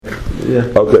Yeah.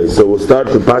 Okay, so we'll start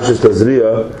the Pashas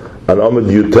Tazria and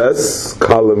Amud Yutes,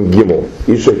 column Gimel.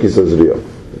 Isha Kisazria.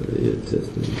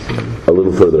 A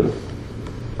little further.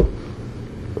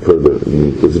 Further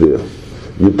in Tazria.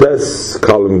 Yutes,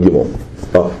 column Gimel.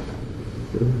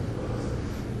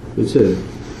 Which is?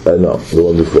 No, the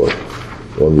one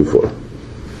before.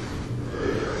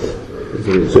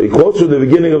 So he quotes from the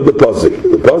beginning of the Pasuk.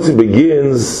 The Pasuk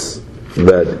begins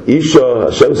that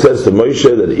Isha, Hashem says to Moshe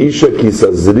that Isha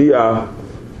Kisazria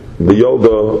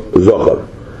B'Yolda Zochar.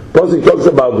 Pasuk talks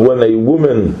about when a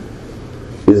woman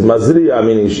is Mazriya,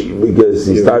 meaning because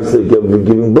he starts to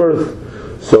giving birth.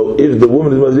 So if the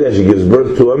woman is Mazriya, she gives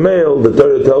birth to a male, the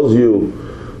Torah tells you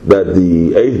that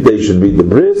the 8th day should be the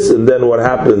bris, and then what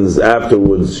happens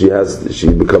afterwards, she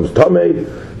becomes tamei,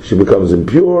 she becomes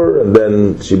impure, and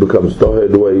then she becomes toher,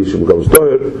 the way she becomes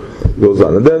toher, goes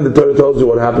on. And then the Torah tells you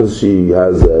what happens, she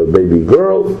has a baby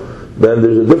girl, then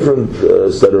there's a different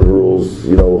set of rules,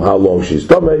 how long she's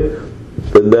tamei,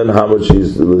 and then how much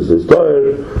she's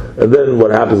toher, and then what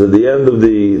happens at the end of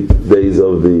the days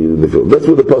of the field. That's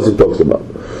what the pasuk talks about.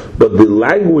 But the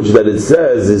language that it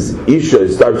says is Isha.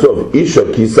 It starts off Isha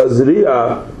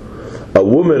Kisazriya, a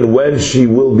woman when she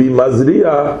will be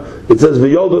Mazriya. It says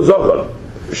V'yolda Zochar.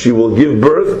 She will give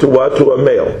birth to what? To a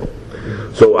male.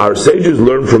 So our sages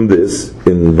learn from this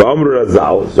in V'amr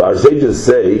Razal. So our sages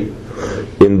say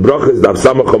in Brachas Daf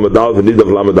Samach Hamad Aleph and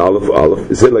Nidav Lamed Aleph.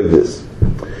 They say like this: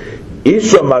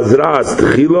 Isha Mazraas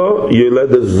Tchila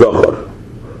Yoleda Zochar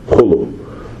Chulu,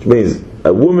 which means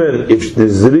a woman, if the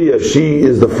Zriya, she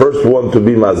is the first one to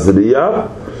be Mazriya,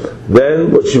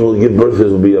 then what she will give birth to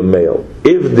will be a male.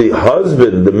 If the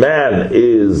husband, the man,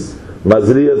 is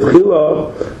Mazriya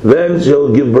Tchila, then she'll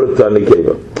give birth to a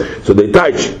Nekeva. So they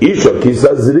touch Isha Kisa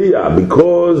Zriya,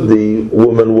 because the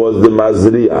woman was the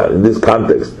Mazriya, in this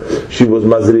context, she was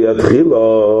Mazriya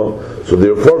Tchila, so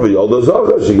therefore, V'yolda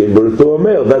Zochar, she gave birth to a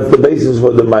male. That's the basis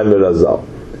for the Maimer Razal.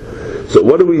 So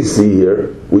what do we see here?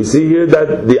 We see here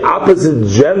that the opposite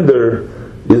gender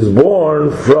is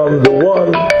born from the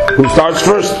one who starts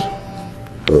first.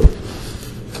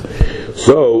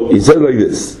 So he said like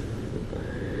this.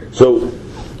 So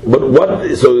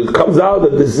it comes out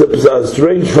that this is a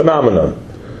strange phenomenon.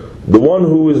 The one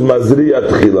who is Mazriya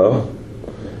Tchila,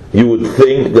 you would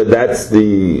think that that's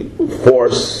the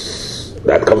force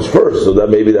that comes first, so that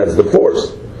maybe that's the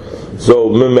force. So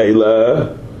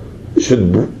Memela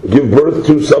should give birth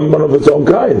to someone of its own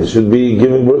kind. It should be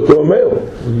giving birth to a male.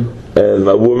 Mm-hmm. And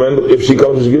a woman, if she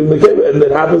comes, she's giving the keva. And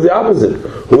it happens the opposite.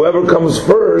 Whoever comes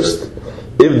first,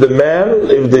 if the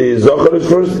zochar is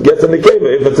first, gets an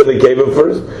nekeva. If it's a nekeva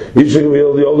first, you should be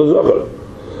the older zochar.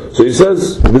 So he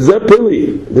says, this is a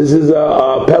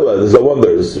pella, this is a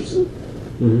wonder. The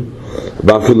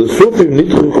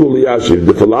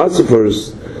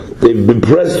philosophers, they've been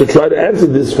pressed to try to answer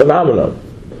this phenomenon.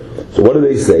 So what do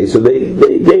they say? So they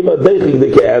gave a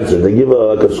deichik answer. They give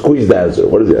a squeezed answer.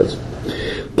 What is the answer?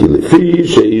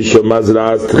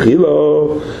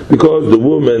 Because the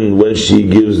woman, when she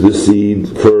gives the seed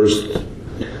first,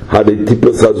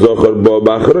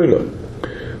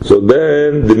 so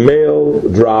then the male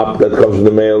drop that comes from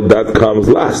the male, that comes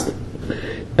last.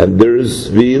 And there's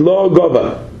v'lo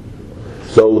gova,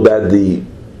 so that the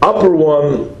upper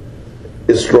one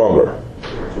is stronger.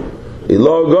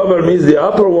 Ilo Gover means the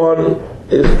upper one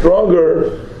is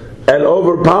stronger and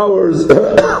overpowers. So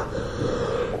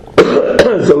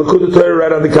L'Kut Torah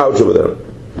right on the couch over there.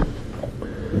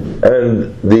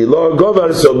 And the Ilo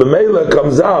Gover, so the Mela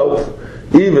comes out,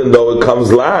 even though it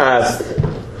comes last,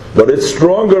 but it's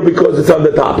stronger because it's on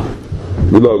the top.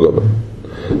 Ilo Gover.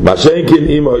 Mashenkin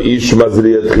Ima Ish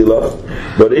Mazriya Tchila.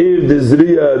 But if the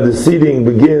Zriya, the seeding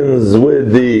begins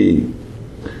with the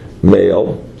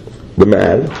male, the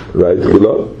man, right?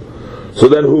 So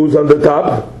then who's on the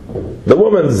top? The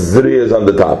woman's zriya is on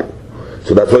the top.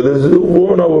 So that's why the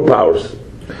woman overpowers.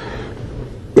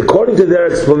 According to their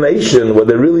explanation, what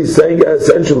they're really saying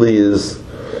essentially is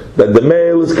that the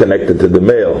male is connected to the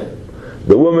male.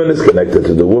 The woman is connected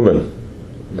to the woman.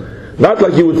 Not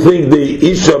like you would think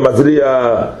the Isha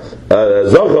Mazriya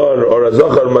Zochar or a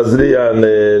Zochar Mazriya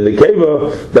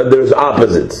Nekeva, that there's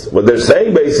opposites. What they're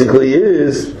saying basically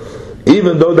is,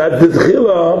 even though that's the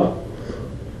Tchila,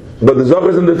 but the Zochar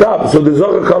is in the top, so the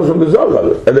Zochar comes from the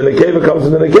Zochar, and the Nekeva comes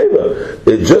from the Nekeva.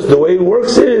 It's just the way it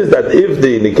works is that if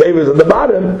the Nekeva is on the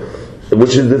bottom,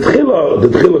 which is the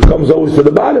Tchila comes always to the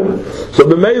bottom, so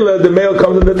the male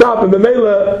comes in the top, and the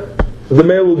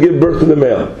male will give birth to the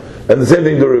male. And the same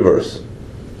thing the reverse.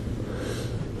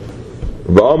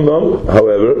 V'amnam,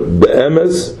 however,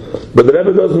 be'emes, but the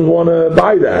Rebbe doesn't want to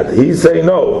buy that. He's saying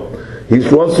no. He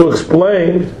wants to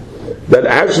explain that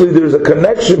actually there's a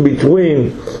connection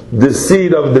between the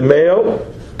seed of the male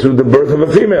to the birth of a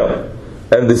female,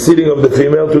 and the seeding of the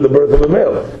female to the birth of a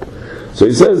male. So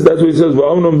he says, that's what he says,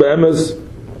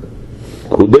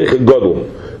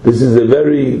 this is a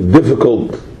very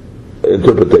difficult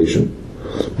interpretation.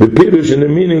 The Pirush, in the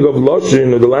meaning of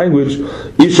Loshin, of the language,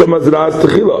 Isha Mazras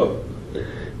Techila.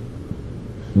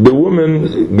 The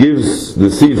woman gives the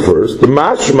seed first. The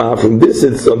mashma, from this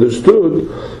it's understood,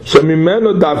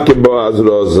 Shamimeno Davke Boaz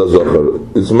Roz Zochar.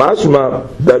 It's mashma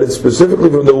that it's specifically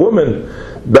from the woman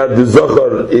that the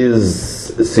Zochar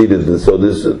is seeded. So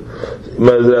this,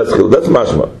 that's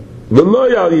mashma.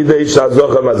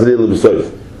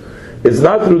 It's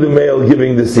not through the male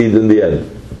giving the seed in the end.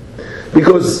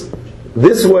 Because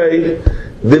this way,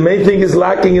 the main thing is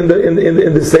lacking in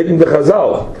the statement of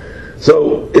Chazal.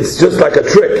 So it's just like a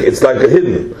trick. It's like a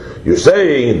hidden. You're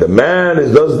saying the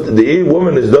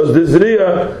woman does this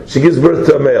zriya, she gives birth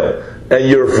to a male, and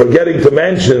you're forgetting to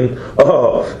mention,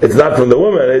 it's not from the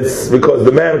woman. It's because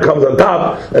the man comes on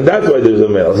top, and that's why there's a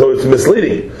male. So it's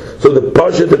misleading. So the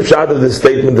pashat, the pshat of this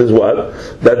statement is what?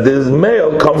 That this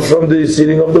male comes from the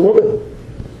seeding of the woman.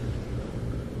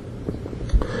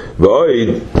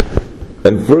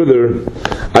 And further,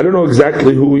 I don't know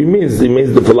exactly who he means. He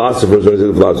means the philosophers, or is it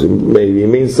the philosophers? Maybe he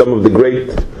means some of the great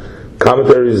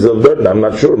commentaries of Durden. I'm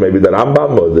not sure. Maybe the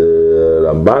Rambam or the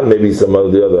Ramban, maybe some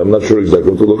of the other. I'm not sure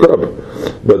exactly. To look it up.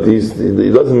 But he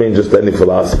doesn't mean just any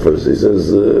philosophers. He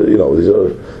says, these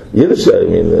are Yiddish,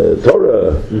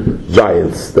 Torah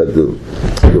giants that do.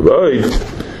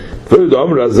 Further,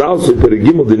 Amr Azal, so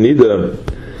Perigimel Denida,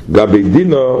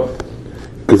 Gabedina,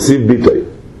 Kesiv Bitay.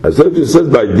 As it says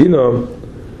by Dina,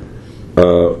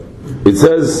 it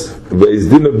says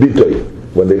Ve'ezdina Bitoy.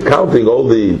 When they're counting all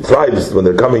the tribes, when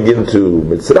they're coming into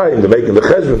Mitzrayim, they're making the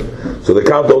cheshbon, so they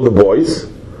count all the boys,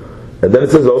 and then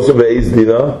it says also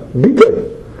Ve'ezdina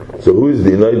Bitoy. So who is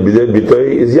Dina?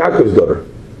 Bitoy is Yaakov's daughter,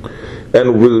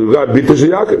 and with regard Bitoy to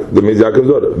Yaakov, that means Yaakov's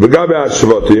daughter. V'gabe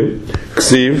Shvatim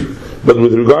Ksiv, but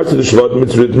with regard to the Shvatim,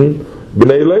 it's written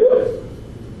Bnei Leah.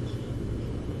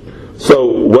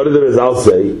 So, what did the Rizal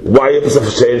say? Why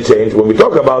emphasis change? When we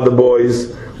talk about the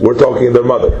boys, we're talking their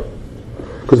mother.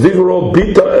 Because these were all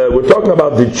we're talking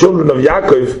about the children of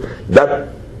Yaakov.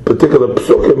 That particular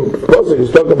pasuk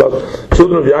is talking about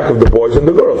children of Yaakov, the boys and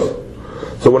the girls.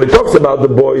 So when he talks about the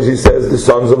boys, he says the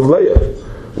sons of Leah.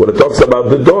 When it talks about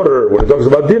the daughter, when it talks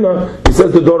about Dinah, he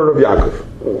says the daughter of Yaakov.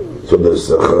 So the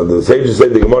sages say,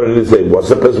 the Gemara didn't say, what's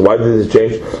the place? Why did it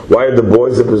change? Why are the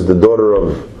boys if it's the daughter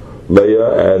of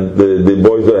Leah and the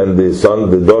boys and the son,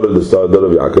 the daughter of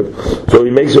Yaakov? So he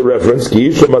makes a reference, Ki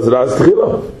Isha Mazras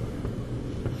Tchila.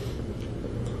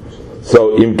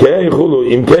 So imkei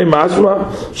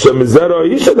mashma shemizera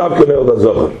Isha davke ne'el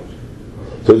Zohar.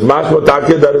 So it's mashma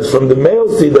takeh that is from the male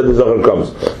seed that the Zohar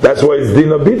comes. That's why it's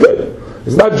Dina Bita.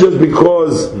 It's not just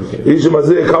because Isha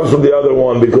Mazera comes from the other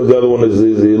one, because the other one is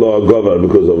the law of governor,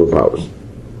 because of her powers.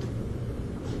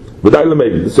 But I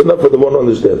maybe it's enough for the one who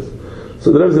understands.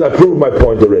 So the Rebbe, I proved my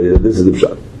point already that this is the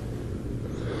pshat.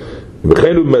 But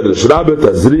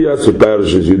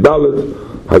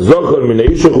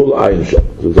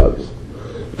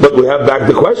we have back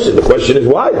the question. The question is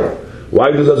why?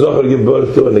 Why does a zocher give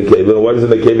birth to a nekeva, and why does a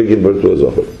nekeva give birth to a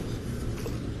zocher?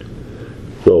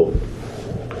 So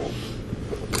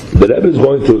the Rebbe is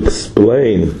going to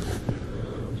explain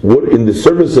what in the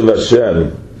service of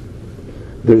Hashem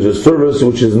there's a service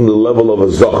which is in the level of a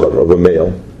zocher, of a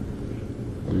male,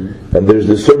 and there's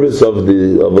the service of the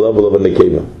level of a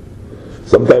nekeva.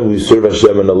 Sometimes we serve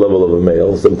Hashem in the level of a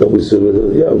male. Sometimes we serve,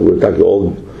 we're talking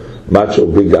all macho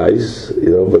big guys,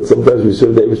 but sometimes we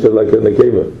serve the Eibishter like a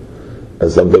nekeva,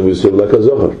 and sometimes we serve like a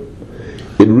zocher.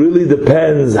 It really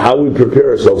depends how we prepare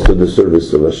ourselves to the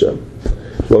service of Hashem.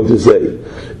 I'm going to say,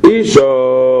 Isha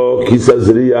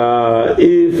Kisazriya,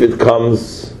 if it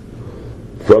comes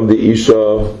from the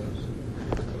Isha,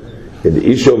 and the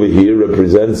Isha over here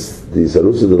represents the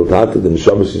Sarusa del Tata, the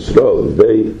Neshamas Yisrael.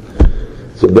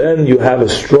 So then you have a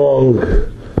strong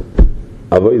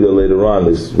Avodah later on,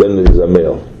 is when it is a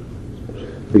male.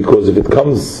 Because if it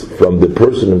comes from the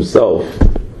person himself,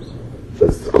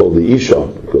 that's called the Isha,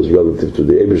 because relative to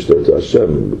the Eibishter, to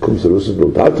Hashem, it comes Sarusa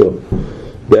del Tata,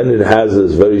 then it has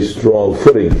this very strong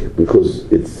footing, because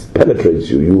it penetrates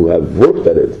you, you have worked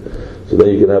at it. So then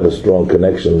you can have a strong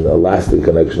connection, a lasting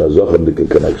connection, a zochar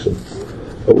connection.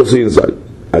 But we'll see inside.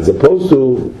 As opposed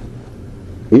to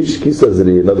Ish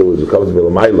Kisazri, in other words, it comes from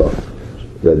Milamayla,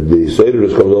 that the Seder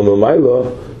comes from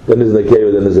Milamayla, then there's a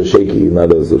nekeva, then there's a shaky,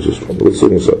 not as such a strong. Let's see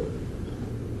inside.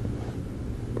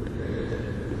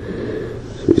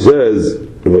 So he says,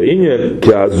 V'inyan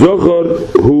ki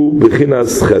ha-zochar hu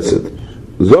b'chinas chesed.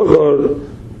 Zohar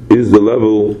is the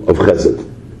level of Chesed.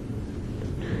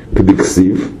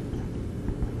 K'diksiv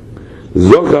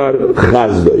Zohar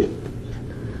Chazdoi.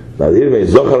 Now here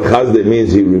Zohar Chazdoi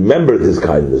means he remembered his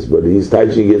kindness, but he's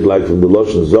teaching it like from the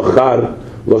Lashon Zohar,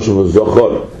 Lashon of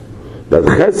Zohar. That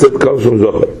Chesed comes from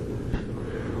Zohar.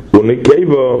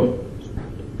 Unikeva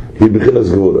he bechinas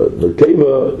Gevura.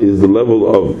 Nekeva is the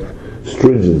level of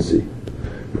stringency,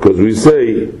 because we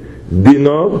say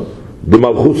Dina the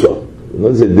Malchusa. We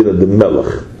don't say Dina the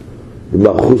Melech, the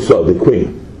Malchusa, the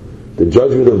queen, the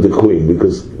judgment of the queen,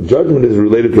 because judgment is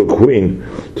related to a queen,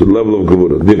 to the level of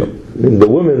Gevura. Dina. In the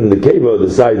woman, the Keva, the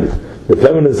side, the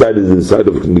feminine side is the side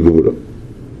of the Gevura.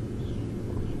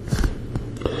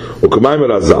 Ukamayim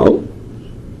Razal,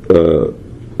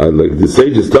 like the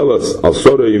sages tell us, Al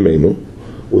Sora Yimenu,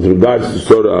 with regards to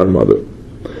Sora, our mother.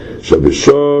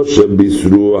 Shabisho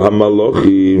Shabisru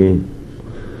Hamalochim,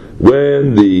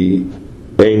 when the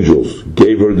angels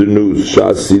gave her the news,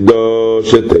 Shasido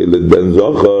Shetelet Ben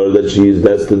Zochar, that she is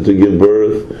destined to give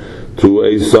birth to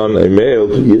a son, a male,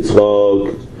 to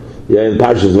Yitzchak, in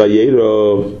Parshas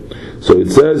Vayera. So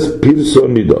it says Pirso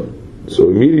Nida. So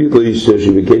immediately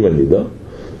she became a Nida,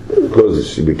 because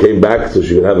she became back so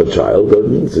she could have a child,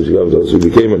 so she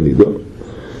became a Nida,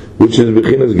 which is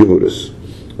Bechinas Gevuris.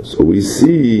 So we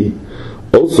see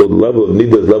also the level of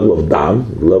Nida is the level of Dam,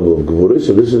 the level of Gevuris.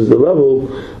 So this is the level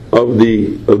of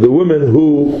the woman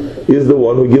who is the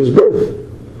one who gives birth.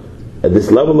 And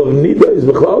this level of Nida is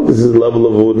Bechlal, this is the level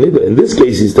of Nida. In this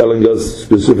case he's telling us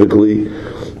specifically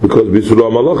because Bisura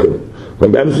Malachim.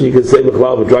 From Emerson you can say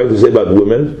Bechlal, we're trying to say about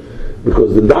women,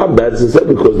 because the Dam, that's said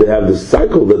because they have this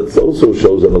cycle that also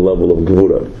shows on the level of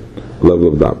Gevura, level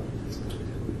of Dam.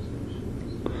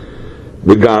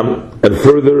 The Gam, and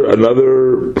further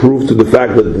another proof to the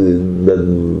fact that that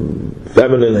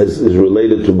feminine is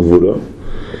related to Gevura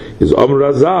is Amr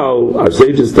Razal. Our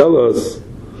sages tell us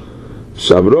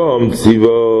Shavrom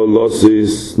Tziva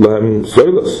Losis Lahem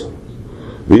Soilos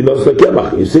Vinos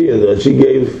Kemach. You see, and she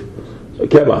gave a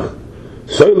Kemach.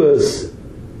 Soilos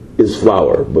is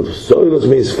flour, but Soilos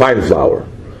means fine flour.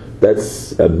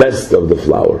 That's a best of the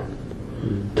flour.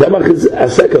 Kemach is a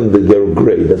second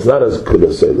grade. That's not as good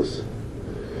as Soilos.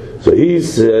 So he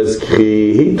says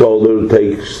he told her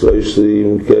take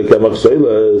Kemach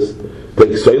Soilos,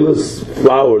 take Soilos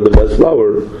flour, the best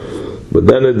flour. But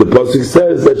then the pasuk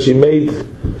says that she made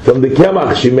from the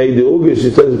Kemach, she made the Uga. She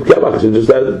says Kemach. She just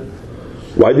had.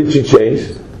 Why did she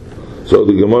change? So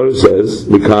the Gemara says,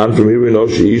 we can't from here we know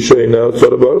that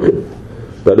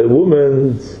a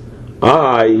woman's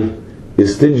eye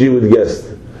is stingy with guests.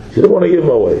 She don't want to give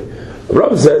them away.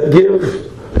 Rav said, give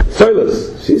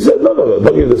Soilos. She said, no,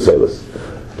 don't give the Soilos.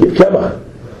 Give Kemach.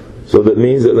 So that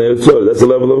means that that's the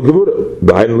level of Gevura.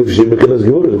 Behind Lifshim Bechinas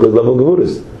Gevura, because level of Gevura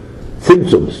is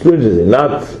Tzimtzum, stringency,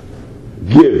 not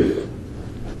give,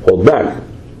 hold back.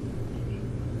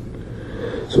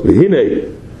 So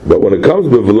but when it comes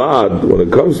to Vlad, when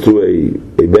it comes to a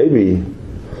baby,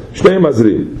 Shnei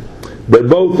Mazri, they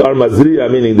both are Mazriya,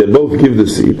 meaning they both give the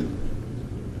seed.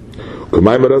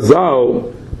 Kamayim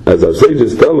Razal, as our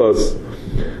sages tell us,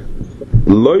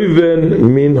 Loiven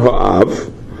min ha'av,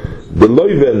 the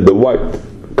Loiven, the white,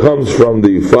 comes from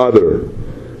the father,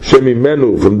 Shemi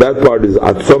Menu, from that part is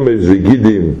Atzomes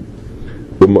Rigidim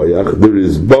Umoyach, there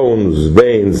is bones,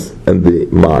 veins, and the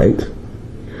mind.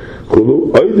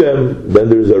 Kulu Oidem, then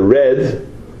there is a red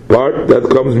part that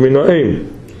comes Minoim.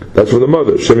 That's from the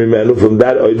mother. Shemi Menu, from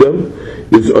that Oidem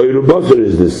is Oiru Basar,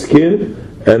 is the skin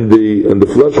and the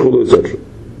flesh, Kulu, etc.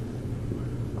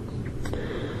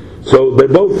 So they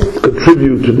both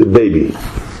contribute to the baby.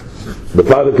 The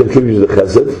father contributes the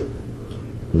chesed,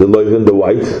 the loiven, the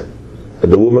white,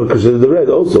 and the woman considers the red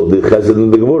also, the chesed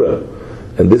and the gemura.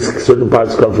 And this certain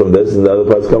parts come from this, and the other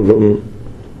parts come from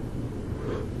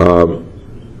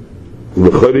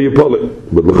l'chayri yipolik.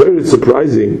 But l'chayri is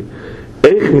surprising.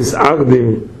 Eich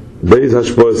mis'agdim beis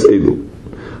hashpoes elu.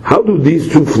 How do these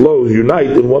two flows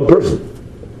unite in one person?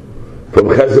 From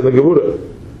chesed and gemura.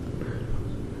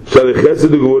 Shali chesed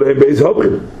and gemura and beis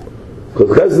hopkim.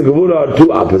 Because chesed and gemura are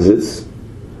two opposites,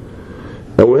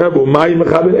 and we have umayim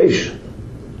mechabin eish.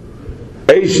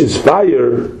 Eish is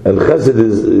fire, and chesed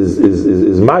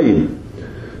is mayim.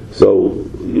 So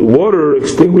water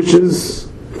extinguishes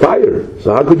fire.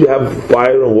 So how could you have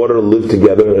fire and water live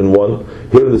together in one,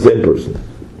 here in the same person?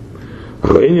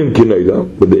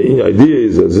 But the idea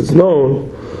is, as it's known,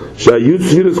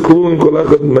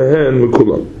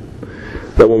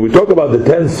 that when we talk about the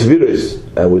 10 spheres,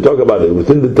 and we talk about it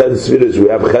within the 10 spheres, we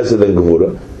have chesed and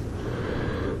gevura.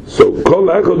 So kol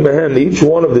echad mehen, each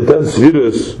one of the 10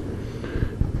 spheres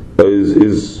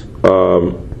is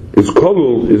is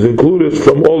kolul, is included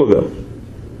from all of them.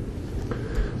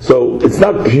 So it's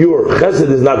not pure, chesed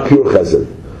is not pure chesed.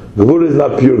 Gevura is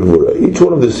not pure gevura. Each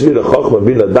one of the Sfira, Chochmah,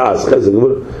 Bina, Das, Chesed,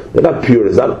 Gevura, they're not pure,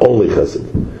 it's not only chesed.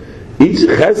 Each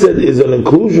chesed is an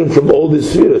inclusion from all the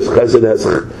Sfiras. Chesed has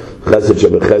chesed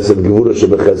shebe chesed, Gevura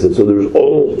shebe chesed, so there's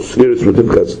all Sfiras within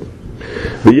chesed.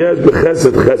 The yes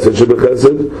bechesed, chesed shebe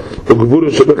chesed, or Gevura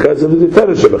shebe chesed, is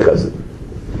Tiferet shebe chesed.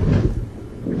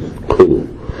 Cool.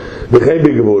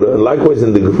 Likewise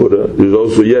in the Gevura, there's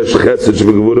also yes chesed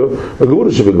shebe Gevura, or Gevura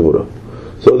shebe Gevura.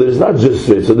 So there's not just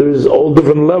three, so there's all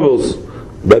different levels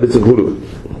that it's included.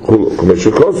 The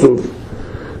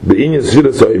Inyan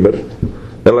Sfira Sa'imer,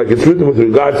 and like it's written with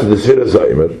regards to the Sfira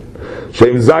Sa'imer,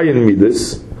 Shem Zayin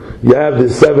Midas, you have the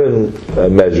 7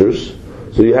 measures.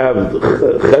 So you have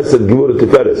Chesed, Gevura,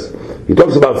 Tiferes. He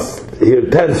talks about here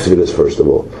 10 Sfiras first of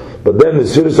all. But then the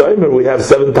Sfira Sa'imer we have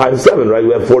 7 times 7, right?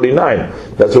 We have 49.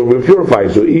 That's what we're purifying.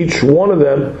 So each one of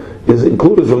them is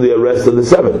included from the rest of the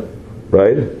 7,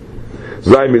 right?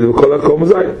 What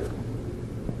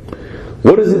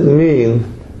does it mean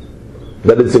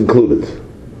that it's included?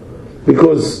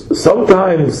 Because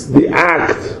sometimes the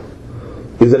act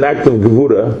is an act of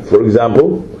Gevura, for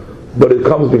example, but it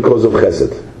comes because of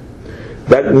Chesed.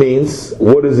 That means,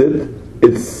 what is it?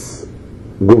 It's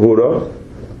Gevura,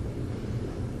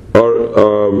 or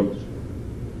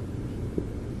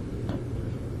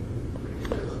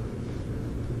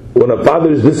when a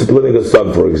father is disciplining a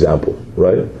son, for example,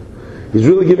 right? He's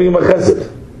really giving him a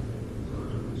chesed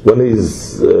when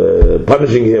he's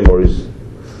punishing him,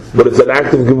 but it's an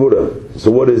act of gevura.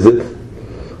 So what is it?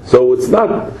 So it's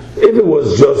not. If it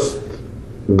was just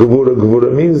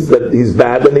gevura means that he's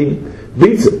bad and he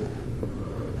beats him.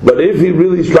 But if he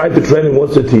really is trying to train him,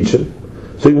 wants to teach him,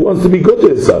 so he wants to be good to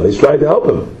his son. He's trying to help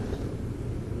him.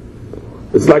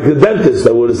 It's like the dentist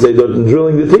that would say,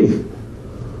 drilling the teeth.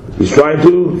 He's trying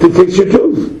to fix your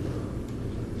tooth.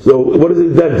 So what is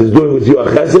the dentist doing with you, a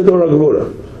chesed or a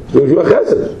gevura? He's doing with you a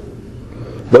chesed.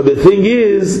 But the thing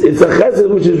is, it's a chesed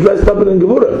which is dressed up in a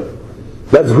gevura.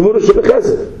 That's gevura shebe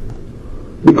chesed.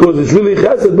 Because it's really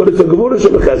chesed, but it's a gevura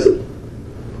shebe chesed.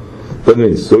 That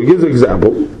means, so he gives an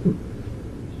example.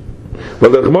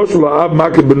 When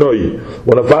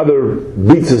a father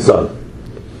beats his son,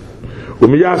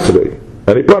 and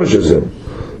he punishes him,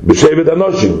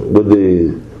 with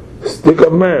the stick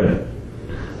of man.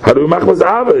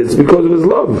 It's because of his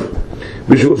love.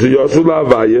 So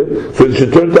he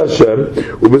should turn to Hashem,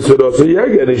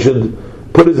 and he should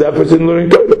put his efforts in learning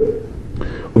Torah.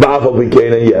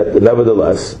 And yet,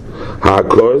 nevertheless,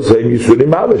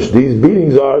 these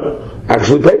beatings are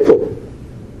actually painful.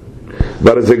 And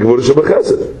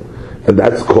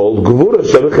that's called Gevura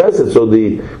Shebe Chesed. So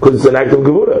because it's an act of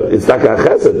Gevura, it's not a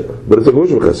Chesed, but it's a Gevura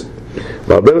Shebe Chesed.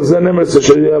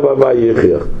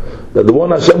 That the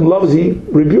one Hashem loves, He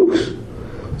rebukes.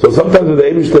 So sometimes when the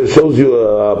Eibishter shows you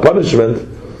a punishment,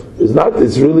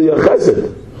 it's really a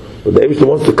Chesed. But the Eibishter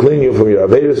wants to clean you from your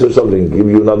Averis or something, give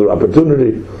you another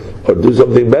opportunity, or do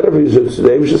something better for you. So it's the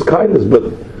Eibishter's kindness,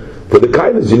 but for the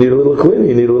kindness you need a little cleaning,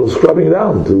 you need a little scrubbing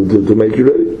down to make you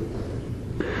ready.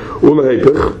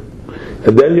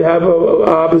 And then you have a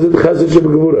opposite Chesed Shebe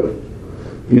Gevura.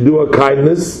 You do a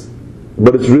kindness,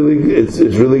 but it's really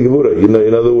Gevura. You know,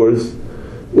 in other words,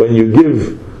 when you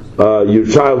give your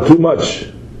child too much,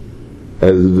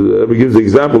 as Rebbe gives the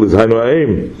example, is Hainu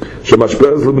Ha'im,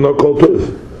 Shemashperes L'bno Kol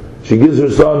Tov. She gives her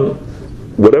son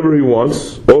whatever he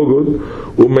wants, all good,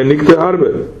 Umenikte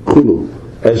Harbe, Chulu,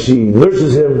 and she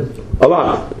nurses him a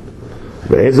lot.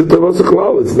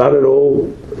 It's not at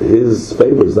all his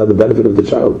favor, it's not the benefit of the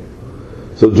child.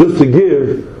 So just to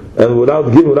give, and without a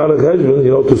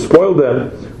cheshbon, to spoil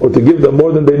them, or to give them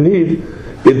more than they need,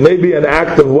 it may be an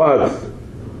act of what?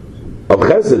 Of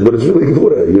chesed, but it's really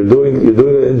gevura. You're doing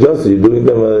an injustice, you're doing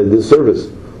them a disservice.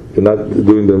 You're not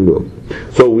doing them well.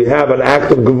 So we have an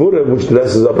act of gevura which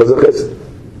dresses up as a chesed.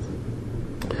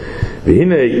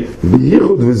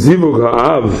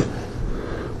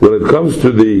 When it comes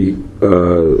to the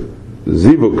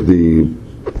zivuk,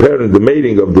 the parent, the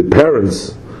mating of the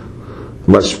parents,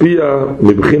 mashpia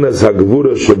mibchinas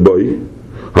hagvura sheboy,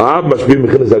 ha'av mashpia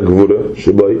mibchinas hagvura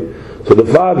sheboy. So the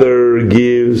father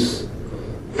gives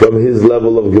from his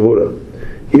level of gevura,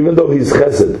 even though he's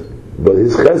chesed, but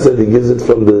his chesed he gives it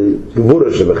from the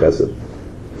gevura shebe chesed.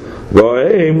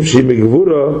 Va'aim she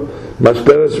migvura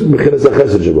mashpia mibchinas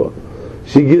hachesed shebo.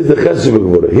 She gives the chesed shebe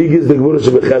gevura. He gives the gevura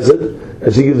shebe chesed,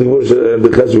 and she gives the gevura and the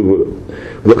chesed shebe gevura.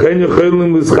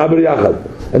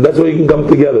 And that's why you can come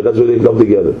together. That's why they come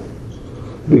together.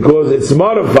 Because it's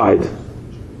modified.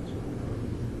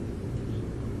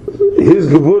 His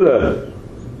gevura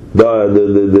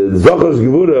the Zachar's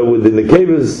Gevura with the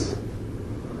Nekevah's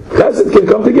Chesed can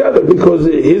come together, because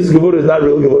his Gevura is not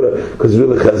real Gevura, because it's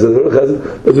really Chesed,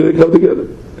 doesn't really come together.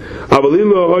 But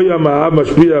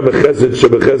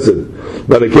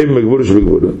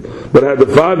had the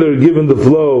father given the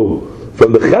flow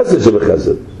from the Chesed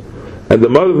Shebechesed and the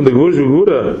mother from the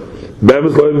Gevura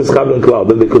Shebechesed,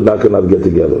 then they could not get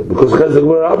together, because Chesed and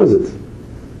Gevura are opposite.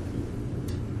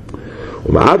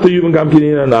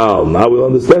 Now we'll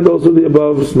understand also the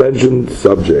above mentioned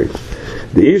subject.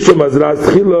 The Isha Mazras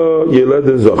Tchila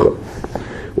Yeled Zochar.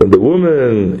 When the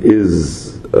woman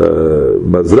is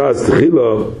Mazras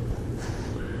Tchila,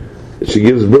 she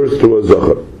gives birth to a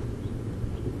Zochar.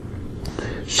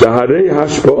 Shaharei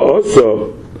Hashpa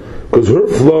also, because her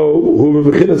flow, who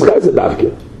Bechinas Chesed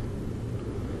Avke,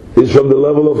 is from the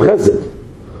level of Chesed.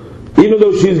 Even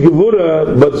though she's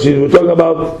Gevura, but we're talking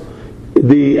about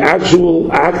the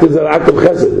actual act is an act of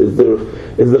Chesed.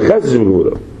 It's the Chesed of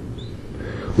Gevura.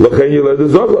 L'chein Yeled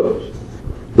Zochar.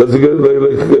 That's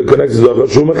connects to Zochar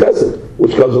Shuma Chesed,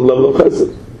 which comes from the level of Chesed.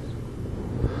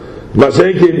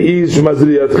 Mashenkin is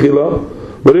Mazriyat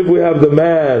Chila. But if we have the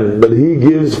man, but he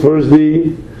gives first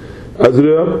the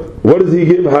Azriya, what does he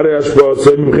give? Harei Ashpa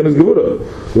Tzayim B'chinas Gevura.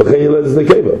 L'chein Yeled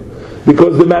Nekeva.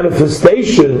 Because the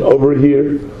manifestation over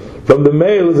here from the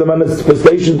male is a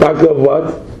manifestation of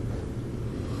what?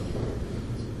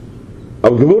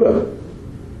 Of Gevura.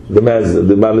 The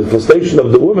manifestation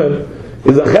of the woman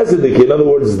is a Chesed. In other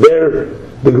words, the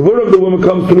Gevura of the woman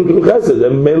comes through Chesed,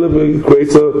 and Mele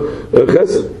creates a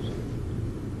Chesed.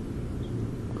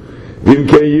 So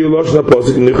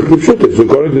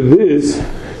according to this,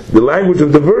 the language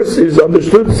of the verse is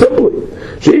understood simply.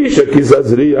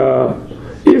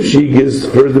 If she gives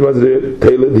first the Mazriya,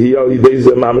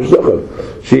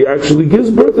 she actually gives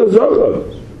birth to Zochar.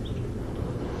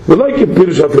 But like in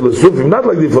Pirush HaPhilosophy, not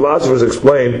like the philosophers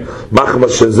explain,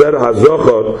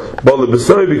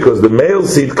 because the male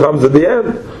seed comes at the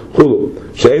end.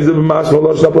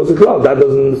 That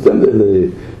doesn't understand in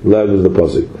the language of the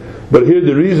Pasuk. But here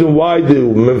the reason why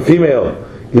the female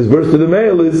gives birth to the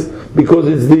male is because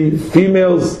it's the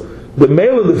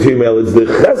male of the female, it's the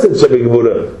Chesed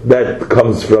Shebegevura that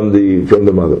comes from the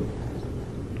mother.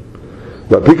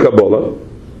 Vapi Kabbalah,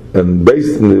 and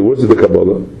based on the words of the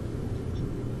Kabbalah,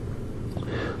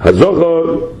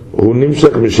 Hazochar hu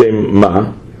nimshach m'shem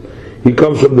Ma. He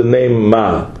comes from the name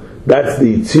Ma. That's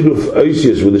the tziruf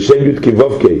oisius with the shem yud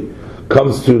kivavke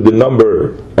comes to the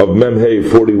number of Mem Hey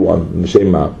 41 m'shem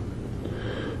Ma.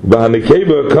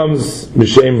 V'hanekeva comes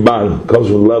m'shem Ban, comes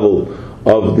from the level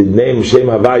of the name Shem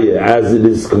Havaya as it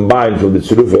is combined from the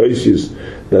tziruf oisius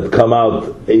that come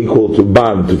out equal to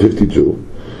Ban to 52.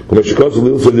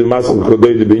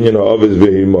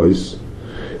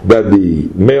 That the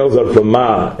males are from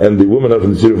Ma and the women are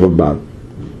from the tziruf of Ban.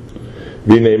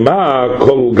 The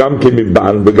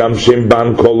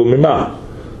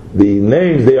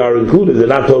names, they are included, they're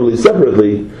not totally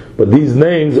separately, but these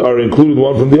names are included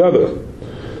one from the other.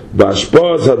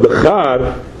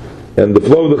 And the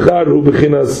flow of the Char who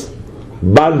bechinas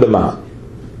Bandama,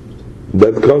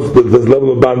 that comes to this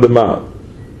level of Bandama.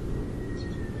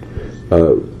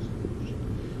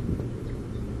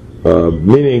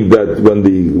 Meaning that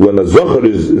when a Zochar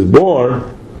is born,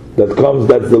 that's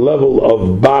the level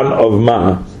of Ban of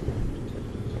Ma.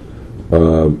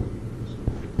 And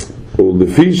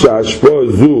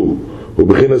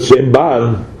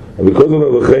because of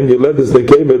the Yeledis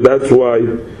Nekeva, that's why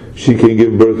she can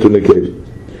give birth to Nekeva.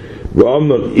 But on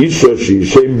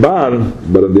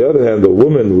the other hand, a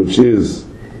woman which is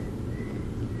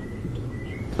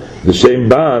the Shem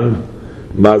Ban,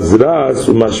 Mazras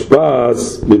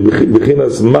umashpas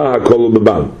b'chinas ma hakol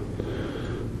beban.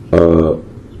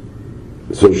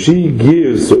 So she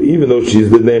gives. So even though she's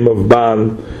the name of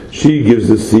Ban, she gives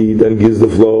the seed and gives the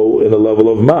flow in a level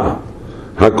of Ma.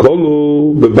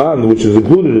 Hakolu beban, which is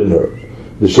included in her.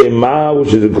 The Shem Ma,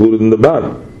 which is included in the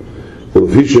Ban. Well,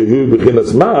 if she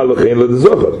b'chinas Ma, l'chein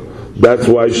l'dezochar. That's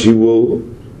why she will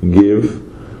give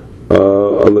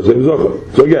l'chein zochar.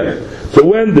 So again. So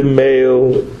when the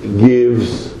male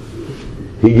gives,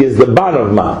 he gives the ban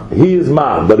of Ma. He is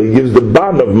Ma, but he gives the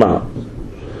ban of Ma.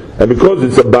 And because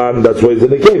it's a ban, that's why it's a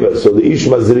nekeva. So the ish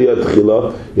mazriya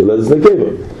tchila, he lets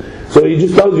nekeva. So he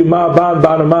just tells you Ma,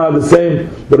 ban of Ma, the same,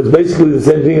 but it's basically the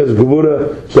same thing as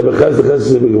gevura, shebechaz,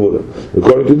 ches, gevura.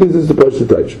 According to this is the person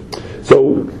touch.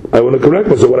 So I want to correct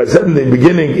myself. So what I said in the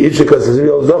beginning,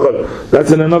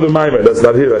 that's in another mimer. That's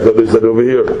not here. I thought they said over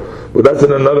here, but that's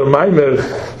in another mimer.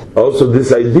 Also,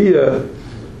 this idea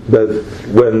that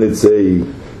when it's a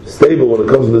stable, when it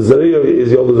comes to the Zariya,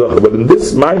 is Yolda Zochar. But in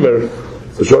this mimer,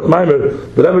 It's a short mimer.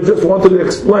 The Rebbe just wanted to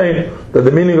explain that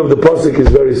the meaning of the pasuk is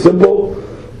very simple,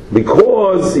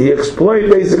 because he explained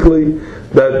basically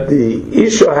that the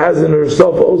Isha has in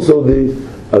herself also the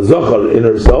Zachar in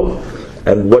herself,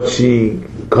 and what she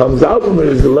comes out from it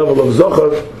is the level of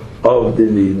Zachar of the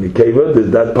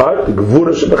Nekeva, that part, the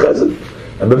Gevura Shebechesed,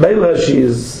 and B'meila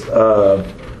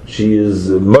she is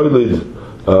Moilid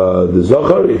the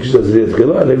Zachar, if she says Zriyat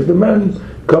Chila, and if the man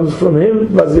comes from him,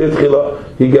 Zriyat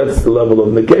Chila, he gets the level of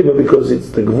Nekeva because it's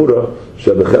the Gevura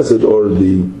Shebechesed, or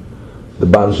the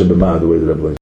Ban Shebema, the way the Rebbe